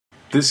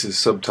This is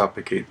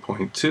subtopic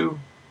 8.2,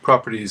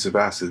 properties of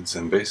acids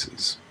and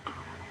bases.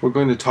 We're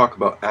going to talk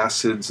about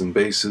acids and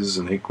bases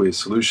in aqueous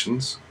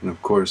solutions, and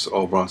of course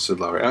all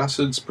Bronsted-Lowry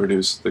acids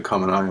produce the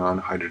common ion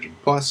hydrogen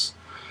plus,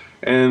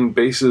 and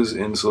bases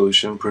in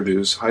solution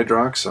produce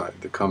hydroxide,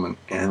 the common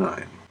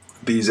anion.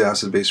 These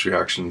acid-base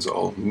reactions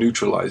all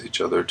neutralize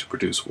each other to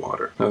produce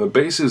water. Now the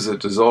bases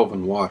that dissolve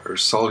in water,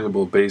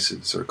 soluble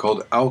bases, are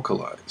called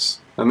alkalis,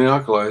 and the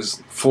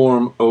alkalis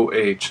form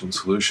OH in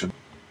solution.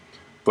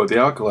 But the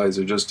alkalis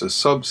are just a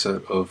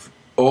subset of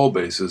all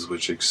bases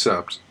which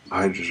accept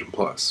hydrogen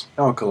plus.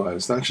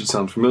 Alkalis, that should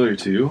sound familiar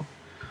to you.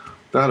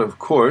 That, of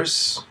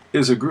course,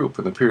 is a group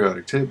in the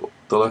periodic table.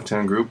 The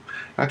left-hand group,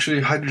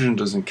 actually hydrogen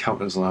doesn't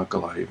count as an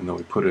alkali even though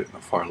we put it in the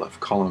far left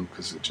column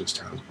because it just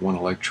has one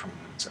electron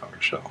in its outer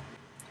shell.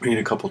 We need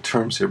a couple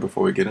terms here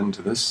before we get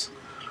into this.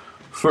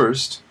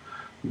 First,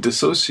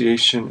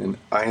 dissociation and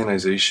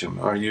ionization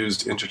are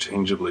used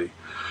interchangeably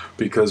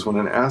because when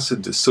an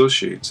acid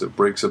dissociates, it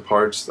breaks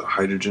apart, the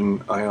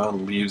hydrogen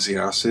ion leaves the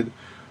acid.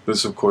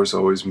 This, of course,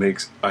 always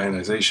makes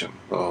ionization,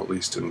 well, at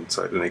least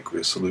inside an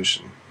aqueous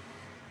solution.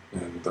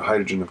 And the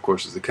hydrogen, of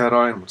course, is the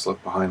cation. What's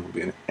left behind will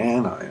be an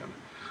anion.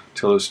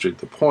 To illustrate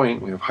the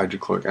point, we have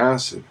hydrochloric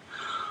acid.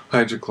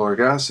 Hydrochloric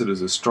acid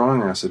is a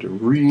strong acid. It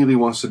really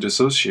wants to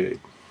dissociate.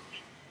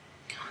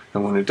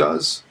 And when it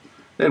does,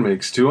 it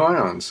makes two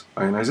ions,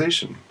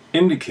 ionization.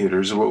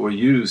 Indicators are what we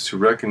use to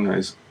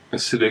recognize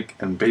acidic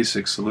and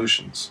basic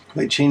solutions.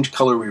 They change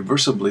color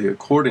reversibly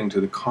according to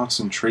the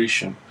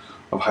concentration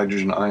of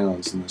hydrogen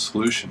ions in the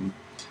solution.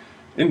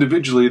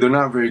 Individually, they're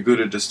not very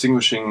good at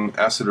distinguishing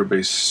acid or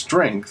base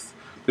strength.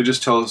 They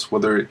just tell us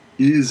whether it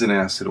is an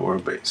acid or a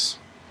base.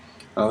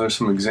 There's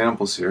some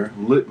examples here.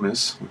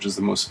 Litmus, which is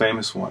the most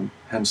famous one,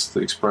 hence the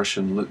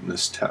expression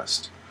litmus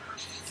test.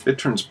 It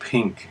turns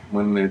pink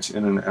when it's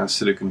in an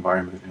acidic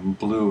environment and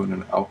blue in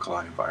an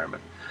alkali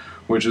environment,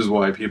 which is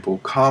why people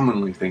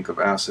commonly think of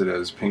acid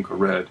as pink or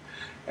red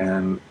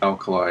and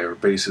alkali or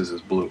bases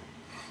as blue.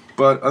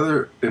 But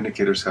other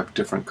indicators have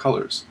different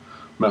colors.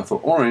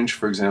 Methyl orange,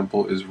 for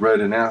example, is red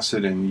in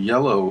acid and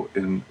yellow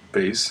in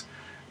base,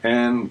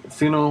 and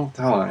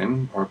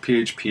phenolphthalein, or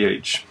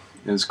PHPH,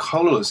 is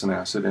colorless in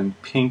acid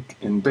and pink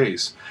in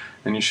base.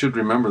 And you should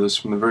remember this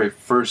from the very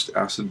first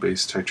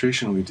acid-base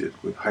titration we did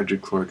with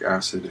hydrochloric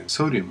acid and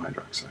sodium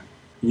hydroxide.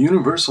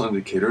 Universal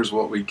indicator is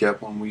what we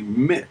get when we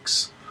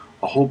mix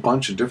a whole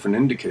bunch of different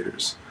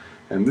indicators.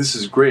 And this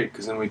is great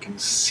because then we can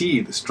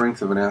see the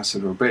strength of an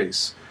acid or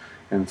base.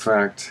 In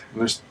fact,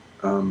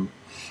 in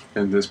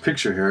this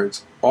picture here,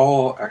 it's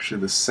all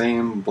actually the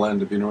same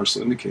blend of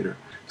universal indicator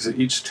because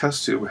each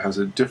test tube has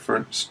a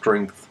different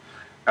strength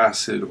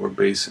acid or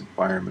base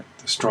environment,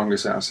 the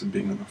strongest acid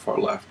being on the far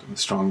left and the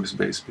strongest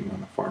base being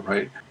on the far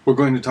right. We're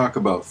going to talk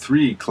about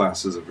three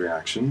classes of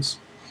reactions.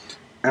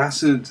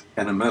 Acid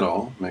and a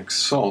metal make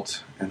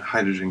salt and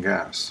hydrogen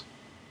gas.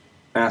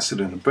 Acid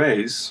and a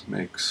base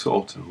make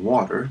salt and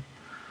water.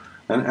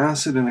 An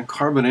acid and a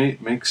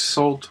carbonate make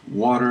salt,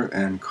 water,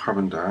 and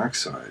carbon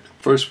dioxide.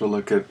 First we'll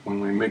look at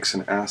when we mix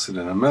an acid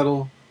and a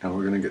metal, and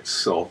we're going to get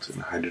salt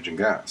and hydrogen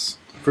gas.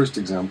 The first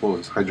example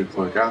is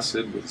hydrochloric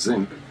acid with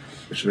zinc,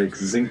 which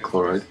makes zinc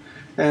chloride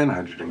and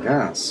hydrogen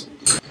gas.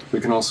 We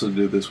can also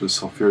do this with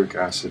sulfuric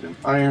acid and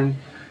iron,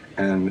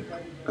 and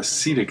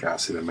acetic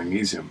acid and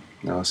magnesium.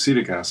 Now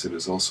acetic acid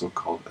is also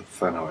called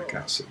ethanoic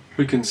acid.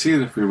 We can see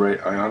that if we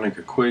write ionic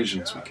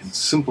equations, we can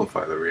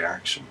simplify the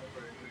reaction.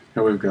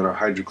 Here we've got our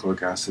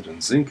hydrochloric acid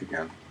and zinc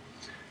again.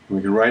 And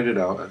we can write it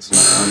out as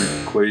an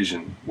ionic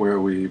equation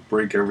where we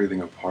break everything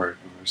apart.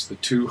 And there's the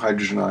two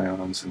hydrogen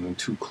ions and the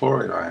two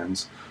chloride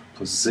ions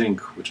plus zinc,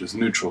 which is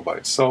neutral by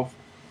itself,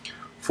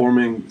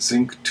 forming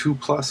zinc 2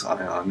 plus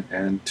ion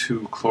and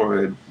two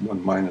chloride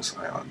 1 minus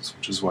ions,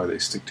 which is why they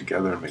stick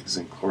together and make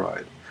zinc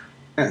chloride,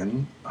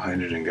 and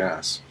hydrogen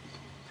gas.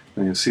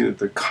 And you'll see that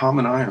the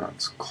common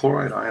ions,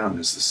 chloride ion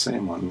is the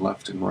same on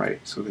left and right,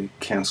 so they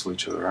cancel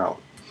each other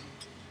out.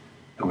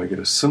 And we get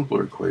a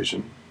simpler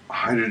equation.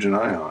 Hydrogen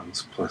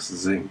ions plus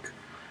zinc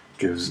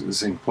gives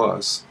zinc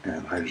plus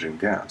and hydrogen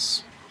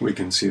gas. We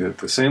can see that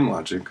the same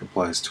logic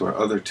applies to our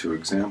other two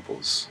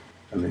examples,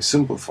 and they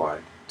simplify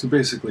to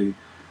basically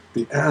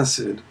the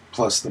acid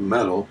plus the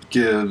metal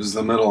gives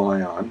the metal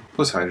ion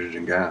plus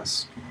hydrogen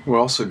gas. We're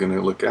also going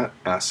to look at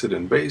acid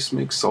and base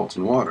make salt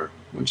and water,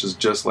 which is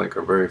just like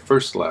our very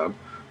first lab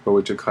where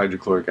we took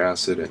hydrochloric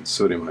acid and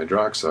sodium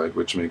hydroxide,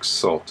 which makes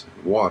salt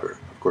and water.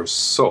 Of course,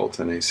 salt,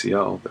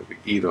 NaCl, that we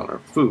eat on our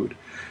food,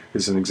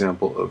 is an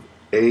example of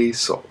a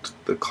salt,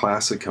 the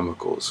class of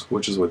chemicals,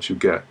 which is what you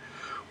get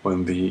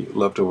when the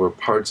leftover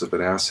parts of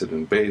an acid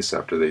and base,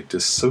 after they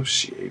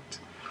dissociate,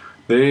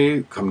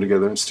 they come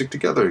together and stick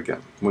together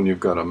again, when you've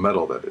got a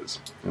metal, that is.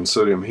 And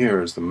sodium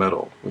here is the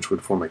metal, which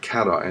would form a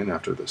cation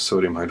after the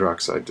sodium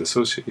hydroxide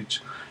dissociates,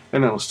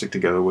 and that'll stick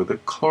together with a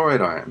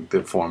chloride ion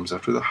that forms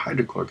after the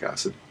hydrochloric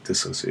acid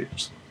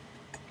dissociates.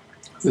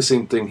 The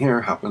same thing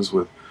here happens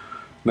with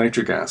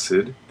nitric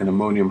acid and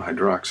ammonium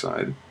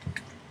hydroxide.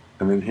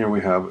 And then here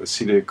we have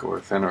acetic or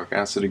ethanoic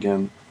acid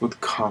again with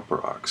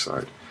copper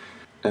oxide.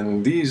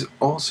 And these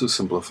also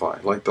simplify,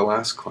 like the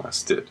last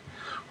class did,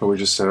 where we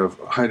just have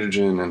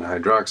hydrogen and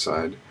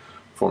hydroxide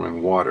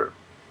forming water.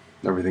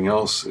 Everything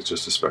else is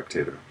just a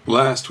spectator.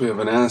 Last, we have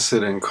an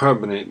acid and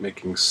carbonate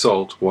making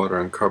salt, water,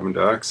 and carbon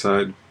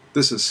dioxide.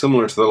 This is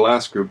similar to the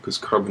last group because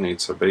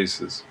carbonates are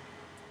bases.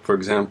 For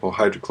example,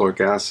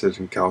 hydrochloric acid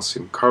and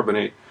calcium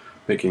carbonate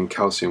making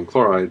calcium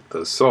chloride,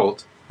 the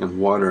salt, and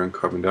water and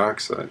carbon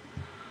dioxide.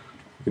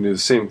 You can do the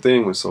same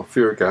thing with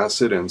sulfuric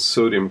acid and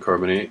sodium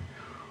carbonate,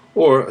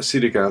 or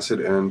acetic acid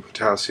and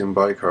potassium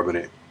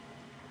bicarbonate.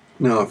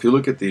 Now, if you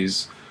look at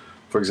these,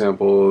 for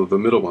example, the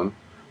middle one,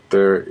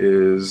 there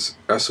is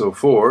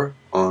SO4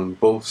 on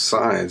both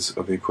sides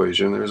of the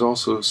equation. There's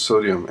also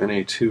sodium,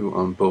 Na2,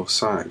 on both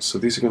sides. So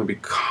these are going to be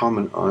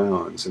common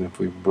ions, and if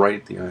we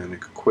write the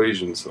ionic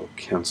equations, they'll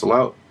cancel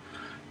out.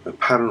 The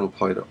pattern will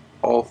apply to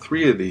all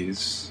three of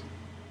these,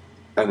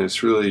 and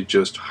it's really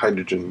just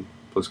hydrogen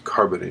plus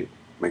carbonate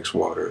makes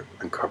water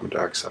and carbon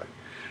dioxide.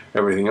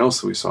 Everything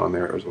else that we saw in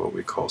there is what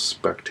we call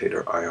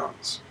spectator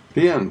ions.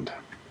 The end.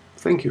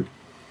 Thank you.